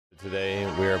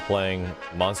Today we are playing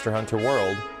Monster Hunter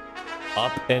World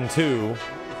up into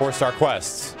 4-star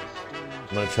quests.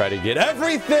 I'm gonna try to get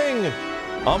everything.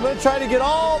 I'm gonna try to get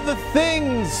all the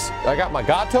things. I got my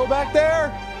gato back there.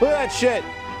 Look at that shit.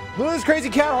 Look at this crazy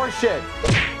cat horse shit.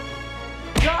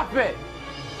 Stop it.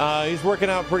 He's working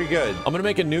out pretty good. I'm gonna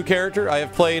make a new character. I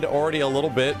have played already a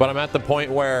little bit, but I'm at the point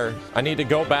where I need to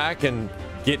go back and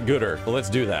get gooder. So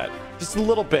let's do that. Just a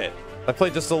little bit. I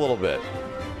played just a little bit.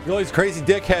 Look at all these crazy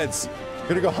dickheads.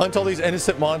 Gonna go hunt all these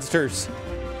innocent monsters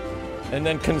and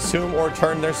then consume or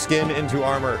turn their skin into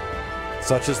armor.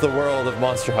 Such is the world of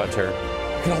Monster Hunter.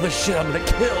 Look at all this shit I'm gonna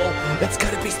kill. It's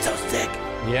gonna be so sick.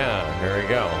 Yeah, here we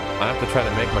go. I have to try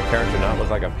to make my character not look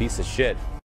like a piece of shit.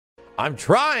 I'm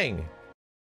trying.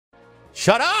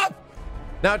 Shut up.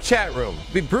 Now, chat room,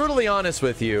 to be brutally honest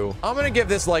with you, I'm gonna give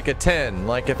this like a 10.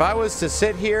 Like if I was to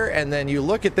sit here and then you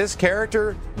look at this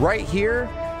character right here,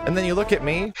 and then you look at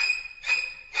me.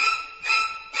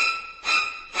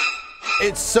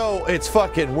 It's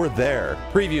fucking, we're there.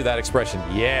 Preview that expression.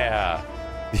 Yeah.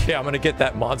 Yeah, I'm gonna get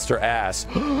that monster ass.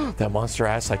 That monster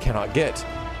ass I cannot get.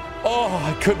 Oh,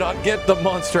 I could not get the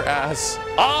monster ass.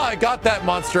 Ah, I got that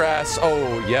monster ass.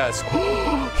 Oh, yes.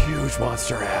 Huge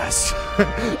monster ass.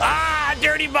 Ah,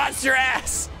 dirty monster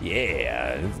ass.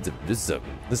 Yeah, this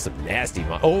is some nasty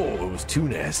oh, it was too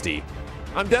nasty.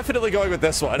 I'm definitely going with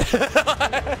this one.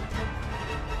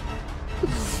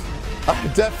 I'm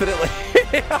definitely.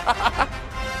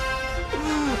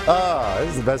 This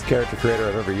is the best character creator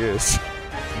I've ever used.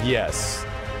 Yes.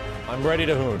 I'm ready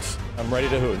to hoot. I'm ready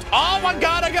to hoot. Oh my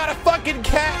god, I got a fucking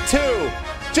cat too!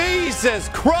 Jesus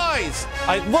Christ!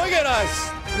 Look at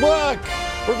us! Look!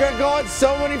 We're gonna go on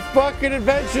so many fucking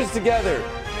adventures together!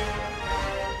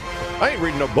 I ain't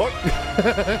reading no book.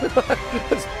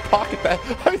 His pocket bag.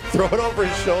 I throw it over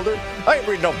his shoulder. I ain't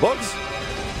reading no books.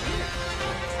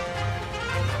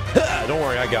 Don't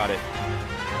worry, I got it.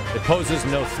 It poses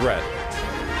no threat.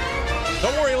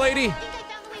 Don't worry, lady.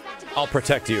 I'll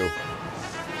protect you.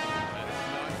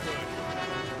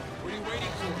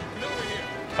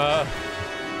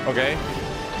 Okay.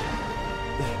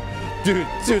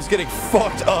 Dude's getting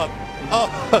fucked up. Oh.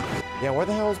 Yeah, where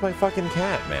the hell is my fucking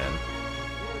cat, man?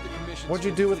 What'd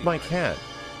you do with my cat?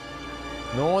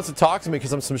 No one wants to talk to me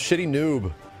because I'm some shitty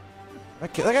noob. I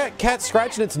got cat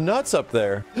scratching its nuts up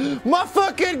there. My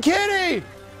fucking kitty!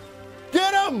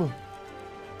 Get him!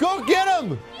 Go get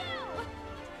him!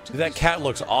 Dude, that cat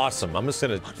looks awesome. I'm just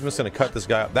gonna cut this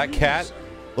guy up. That cat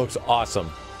looks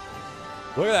awesome.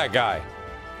 Look at that guy.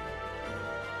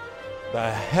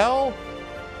 The hell?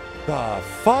 The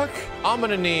fuck? I'm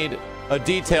gonna need a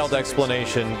detailed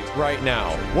explanation right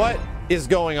now. What is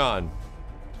going on?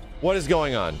 What is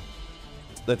going on?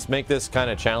 Let's make this kind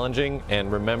of challenging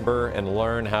and remember and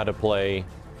learn how to play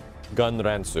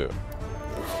Gunransu.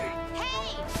 Hey!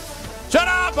 Shut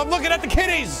up! I'm looking at the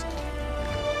kitties!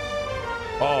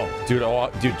 Oh, dude,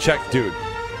 dude,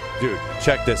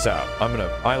 check this out.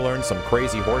 I learned some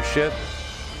crazy horse shit.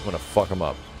 I'm gonna fuck them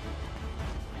up.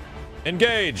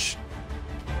 Engage!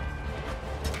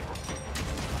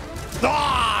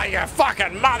 Ah, you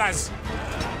fucking mothers!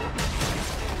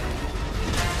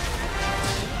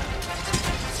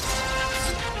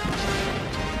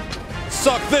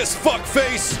 Suck this,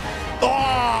 fuckface!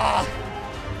 Ah!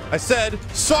 I said,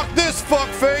 suck this,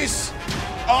 fuckface!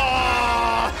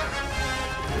 Ah!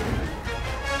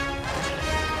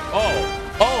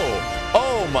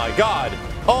 Oh my god!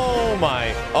 Oh my!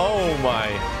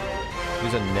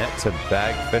 Use a net to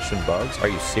bag fish and bugs? Are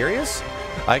you serious?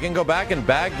 I can go back and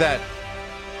bag that.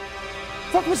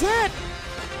 What was that?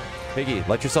 Piggy,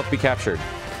 let yourself be captured.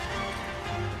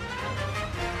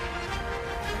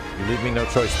 You leave me no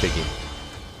choice, Piggy.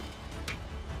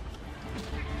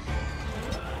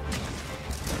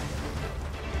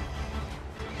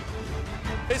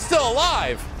 It's still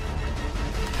alive!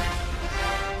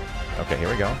 Okay, here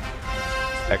we go.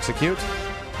 Execute.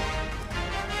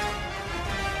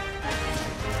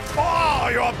 Oh,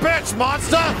 you're a bitch,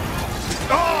 monster!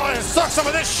 Oh, suck some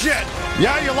of this shit!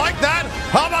 Yeah, you like that?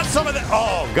 How about some of this?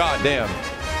 Oh, goddamn.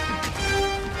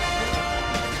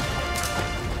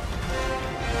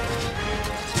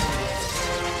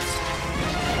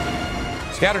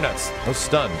 Scatternuts. No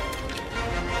stun.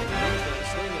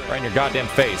 Right in your goddamn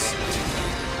face.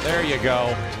 There you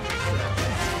go.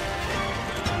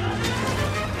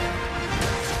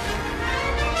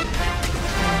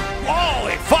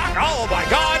 Holy fuck! Oh my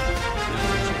god!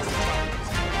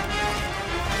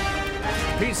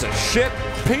 Piece of shit.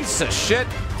 Piece of shit.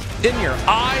 In your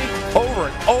eye. Over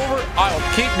and over. I'll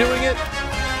keep doing it.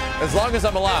 As long as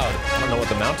I'm allowed. I don't know what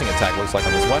the mounting attack looks like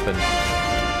on this weapon.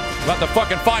 I'm about to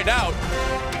fucking find out.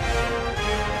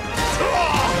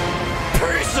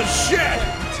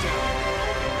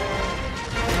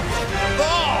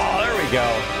 go.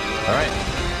 All right.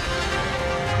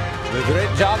 The great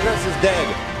Jagras is dead.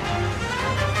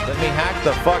 Let me hack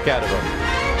the fuck out of him.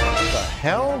 What the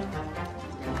hell?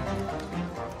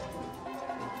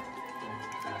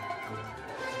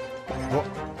 What?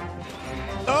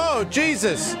 Oh,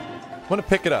 Jesus! I'm gonna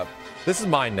pick it up. This is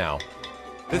mine now.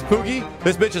 This Poogie,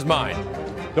 this bitch is mine.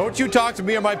 Don't you talk to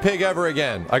me or my pig ever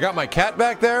again. I got my cat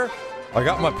back there. I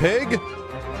got my pig.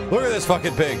 Look at this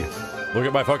fucking pig. Look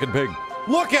at my fucking pig.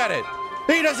 Look at it.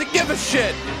 He doesn't give a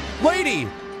shit. Lady,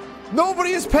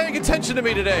 nobody is paying attention to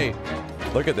me today.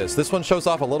 Look at this. This one shows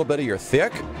off a little bit of your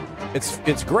thick.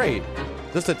 It's great.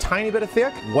 Just a tiny bit of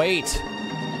thick. Wait.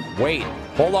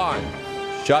 Hold on.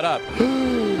 Shut up.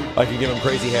 I can give him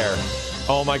crazy hair.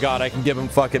 Oh my god, I can give him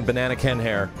fucking banana Ken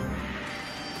hair.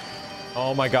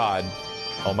 Oh my god.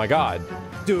 Oh my god.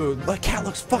 Dude, that cat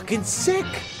looks fucking sick.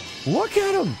 Look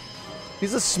at him.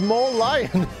 He's a small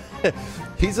lion.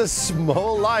 He's a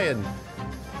small lion.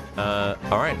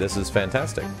 Alright, this is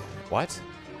fantastic. What?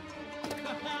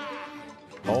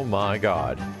 Oh my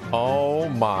god. Oh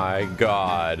my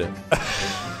god.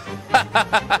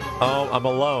 Oh, I'm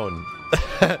alone.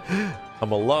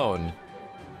 I'm alone.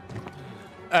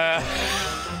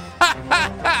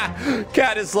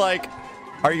 Cat is like,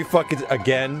 are you fucking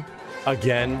again?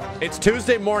 Again? It's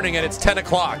Tuesday morning and it's 10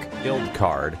 o'clock. Guild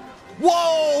card.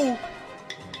 Whoa!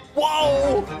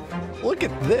 Whoa! Look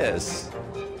at this.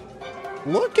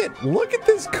 Look at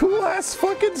this cool ass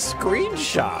fucking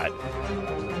screenshot.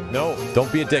 No,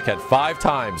 don't be a dickhead. 5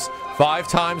 times. 5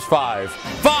 times 5.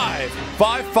 5!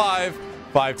 5, 5.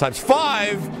 5 times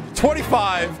 5.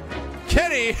 25.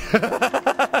 Kitty!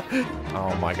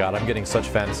 Oh my god, I'm getting such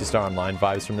Phantasy Star Online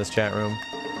vibes from this chat room.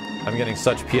 I'm getting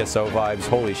such PSO vibes.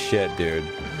 Holy shit, dude.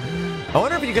 I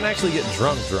wonder if you can actually get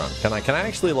drunk. Can I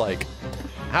actually, like...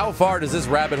 How far does this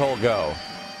rabbit hole go?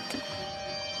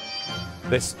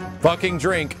 This fucking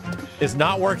drink is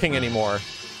not working anymore.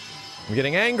 I'm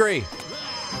getting angry.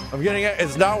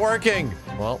 It's not working.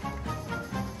 Well,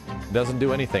 it doesn't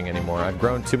do anything anymore. I've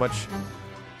grown too much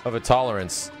of a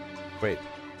tolerance. Wait.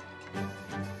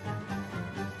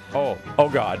 Oh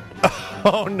god.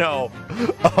 Oh no.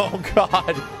 Oh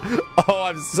god. Oh,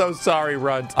 I'm so sorry,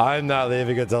 Runt. I'm not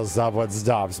leaving until someone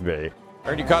stops me. I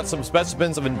heard you caught some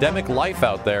specimens of endemic life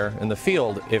out there in the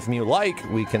field. If you like,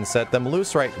 we can set them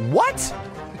loose right... What?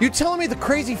 You telling me the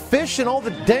crazy fish and all the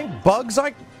dank bugs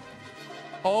I...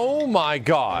 Oh my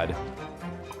god.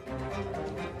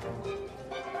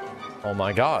 Oh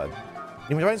my god.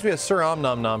 It reminds me of Sir Om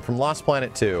Nom Nom from Lost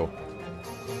Planet 2.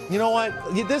 You know what?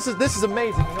 This is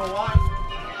amazing. You know why?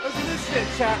 Look at this shit,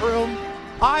 chat room.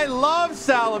 I love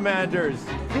salamanders.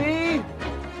 See?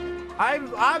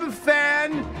 I'm a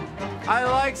fan. I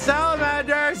like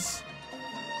salamanders.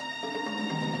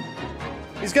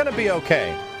 He's gonna be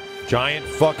okay. Giant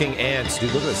fucking ants.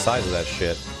 Dude, look at the size of that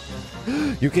shit.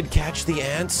 You can catch the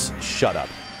ants? Shut up.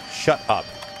 Shut up.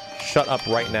 Shut up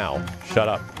right now. Shut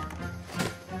up.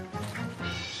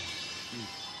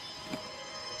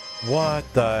 What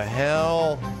the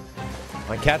hell?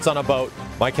 My cat's on a boat.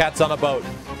 My cat's on a boat.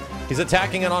 He's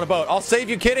attacking it on a boat. I'll save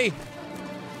you, kitty.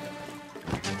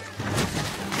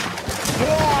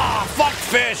 Oh, fuck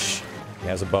fish. He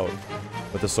has a boat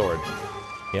with a sword.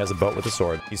 He has a boat with a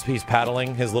sword. He's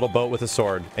paddling his little boat with a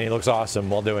sword, and he looks awesome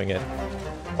while doing it.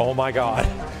 Oh my god.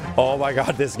 Oh my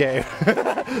god, this game.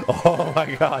 Oh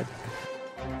my god.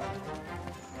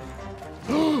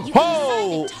 You can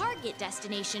assign a target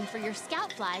destination for your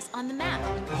scout flies on the map.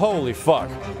 Holy fuck.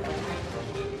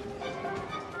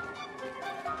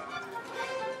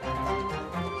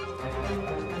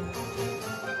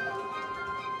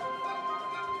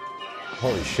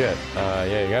 Holy shit.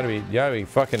 Yeah, you gotta be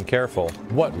fucking careful.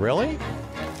 What, really?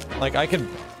 Like,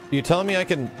 you telling me I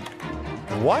can...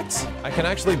 What? I can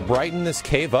actually brighten this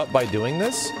cave up by doing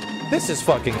this? This is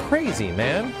fucking crazy,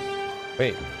 man.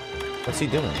 Wait, what's he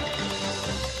doing?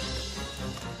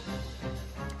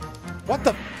 What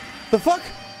the fuck?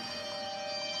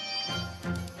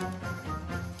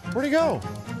 Where'd he go?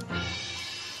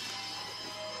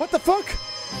 What the fuck?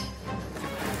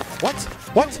 What?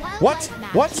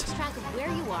 Keeps track of where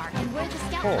you are and where the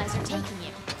scout flies are taking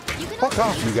you. Fuck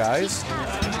off, you guys.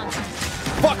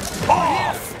 Fuck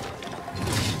off!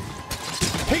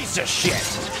 Piece of shit!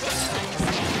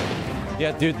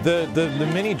 Yeah, dude, the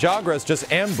mini Jagras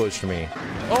just ambushed me.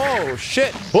 Oh,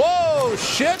 shit. Whoa,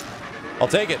 shit! I'll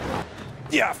take it.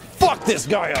 Yeah, fuck this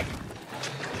guy up!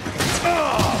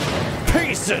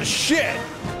 Piece of shit!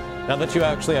 Now that you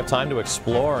actually have time to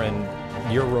explore and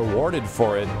you're rewarded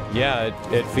for it, yeah,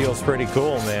 it feels pretty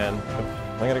cool, man.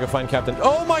 I gotta go find Captain...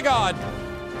 Oh my god!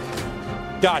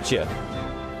 Gotcha.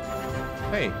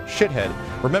 Hey, shithead.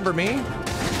 Remember me?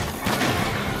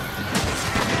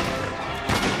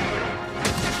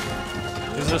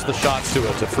 These are just the shots to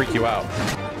it to freak you out.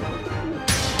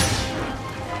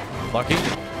 Lucky.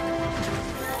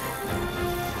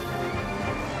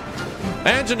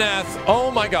 Anjanath!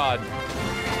 Oh my god.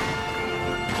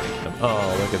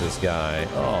 Oh, look at this guy.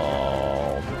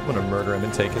 Oh, I'm gonna murder him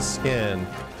and take his skin.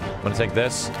 I'm gonna take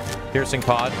this. Piercing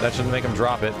pod. That should make him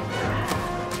drop it.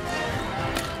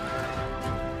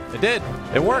 It did.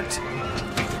 It worked.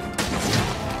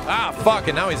 Ah, fuck.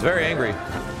 And now he's very angry.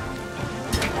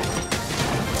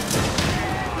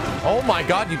 Oh my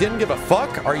god, you didn't give a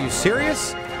fuck? Are you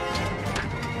serious?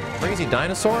 Crazy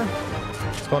dinosaur?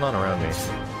 What's going on around me?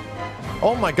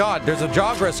 Oh my god, there's a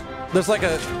Jogress. There's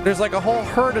like a whole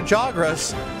herd of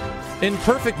Jogress in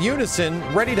perfect unison,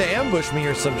 ready to ambush me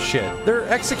or some shit. They're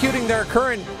executing their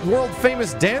current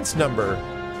world-famous dance number,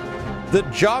 the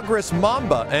Jogress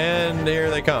Mamba, and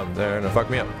here they come. They're gonna fuck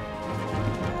me up.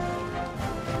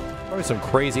 Probably some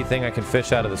crazy thing I can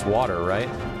fish out of this water, right?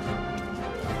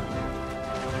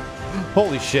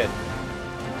 Holy shit.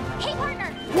 Hey,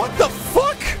 partner. What the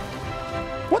fuck?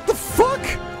 What the fuck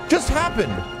just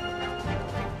happened?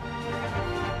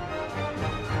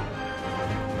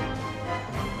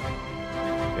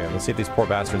 Okay, let's see if these poor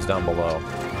bastards down below.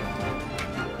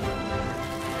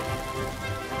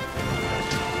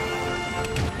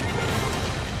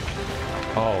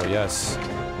 Oh, yes.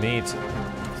 Neat.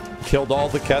 Killed all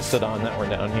the Kestodon that were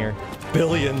down here.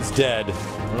 Billions dead.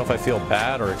 I don't know if I feel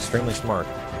bad or extremely smart.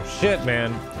 Shit,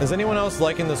 man. Is anyone else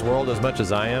liking this world as much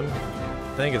as I am?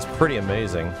 I think it's pretty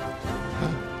amazing.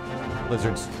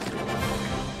 Lizards.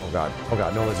 Oh god,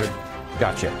 no lizard.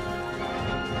 Gotcha.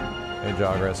 Hey,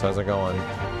 Jogress, how's it going?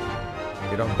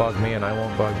 You don't bug me and I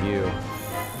won't bug you.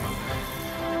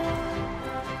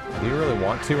 Do you really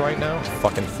want to right now?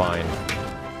 Fucking fine.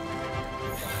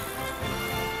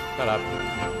 Shut up.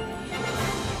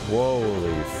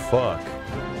 Holy fuck.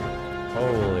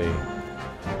 Holy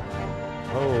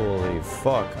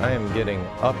fuck. I am getting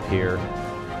up here.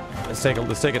 Let's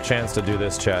take a chance to do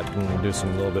this, chat, and do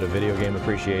some little bit of video game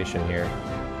appreciation here.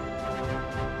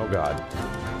 Oh god.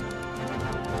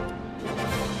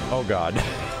 Oh god.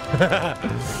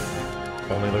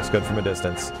 Only looks good from a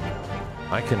distance.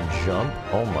 I can jump?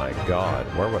 Oh my god.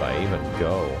 Where would I even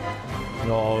go?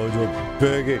 No, it's a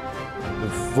piggy. The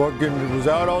fucking was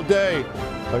out all day.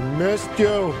 I missed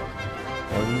you.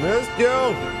 I missed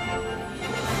you.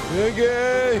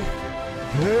 Piggy.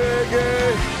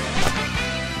 Piggy.